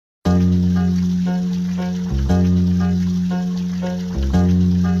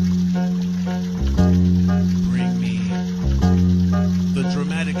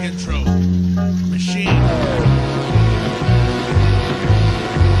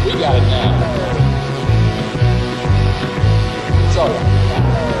got it now. It's alright.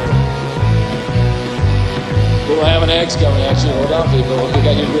 We'll have an X coming at you. Hold on, people. We'll pick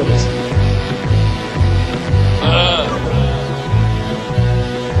out your dribbles.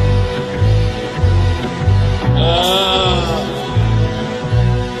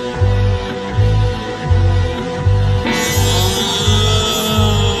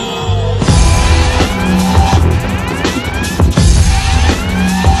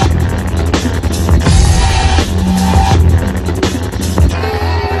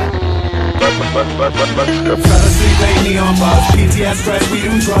 Fell asleep lately on buzz, PTS, stress, we do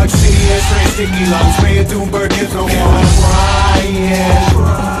drugs, city air, straight sticky lungs, Mayor Doomberg gives no one. Crying.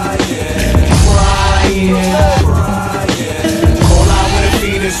 Call out when a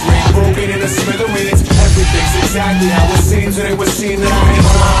Venus ring, broken in a smithereens. Everything's exactly how it seems, and it would seem that I am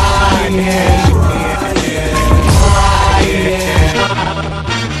crying.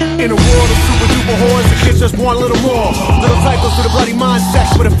 In a world of super duper whores, the kids just want a little more. Little cycles to the bloody mind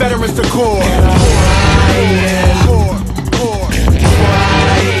sex with a veteran's decor.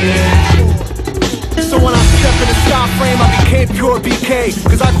 So when I step in the style frame, I became pure BK.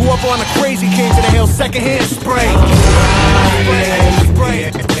 Cause I grew up on a crazy Kings of the Hill secondhand spray.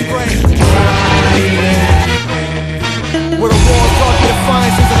 Where the walls taught me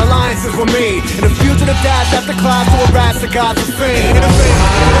defiances and alliances were made. And the fugitive dash after class to harass the gods of fame.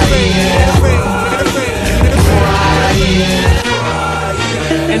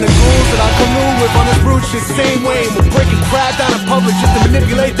 And the ghouls that I collude with on this brute shit same way. We're breaking crowd down in public just to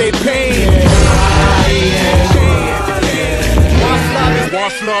manipulate their pain. Why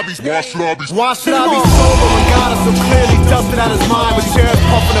should I be sober when God is so clearly dusted out his mind? With chairs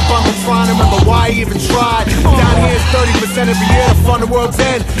puffing a bum, I'm trying to remember why he even tried. Down here it's 30% every year to fund the world's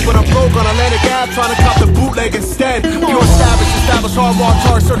end. But I'm broke on Atlantic Ave trying to cop the bootleg instead. Pure savage, established hard raw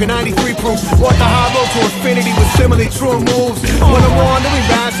charge, circa 93 proof. Walk the high road to infinity with simile true moves. When I'm on, then we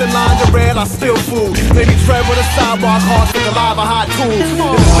ration lines of red, I steal food. Maybe tread with a sidewalk, hard stick alive, a hot tools. In the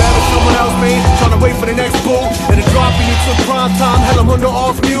bed with someone else, man, trying to wait for the next bull. And the dropping you to prime time, hell, I'm under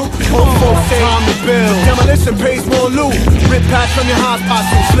off mute. Old folks say time to build. Demolition pays more loot. Rip past from your hotspot,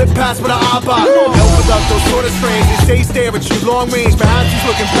 slip past with an iPod. Help without those sort of strange. They say stare at you long range. Perhaps he's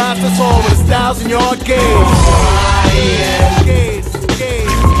looking past us all with a 1,000-yard gaze.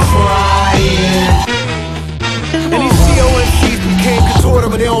 And these COMCs became contorted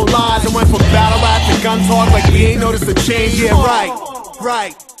with their own lies and went from battle rap to gun talk like we ain't noticed a change. Yeah, right.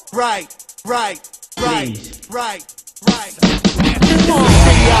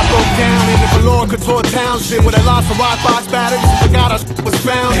 City I broke down in the Valor Couture Township where they lost a rock box batteries and forgot us was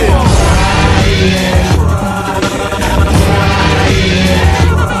founded.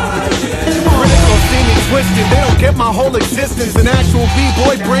 Critics see me twisted, they don't get my whole existence. An actual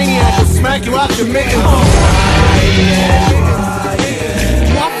B-boy brainiac will smack you out your mittens.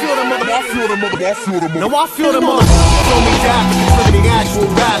 Now I feel the mother told me that for contributing actual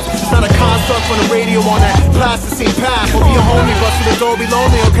raps. It's not a construct from the radio on that plasticine path. Or be a homie, bust to the door, be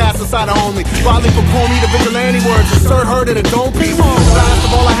lonely, or cast aside a homely. Riley for me the vigilante words, insert her to the dome piece. The last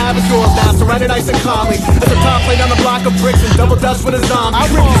of all I have is yours now, surrounded nice and calmly. As the top play down the block of bricks and double dust with a zombie. I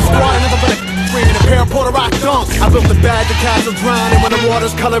rip your squad and never been a screaming a pair of Puerto Rock dunks. I built the bag, the castle drowning when the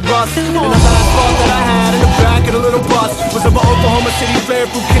water's colored rust. And the last thought that I had in the back of the little bus was of an Oklahoma City flare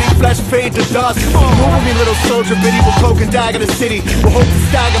through kitty flesh fade to dust. Move with me, little soldier, biddy, with cloak and dagger the city. We'll hope to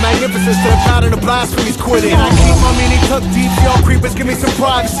stagger magnificence to the pattern of blasphemies quitting. And I keep my meaning tucked deep, y'all creepers, give me some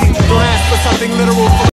privacy. Don't ask for something literal.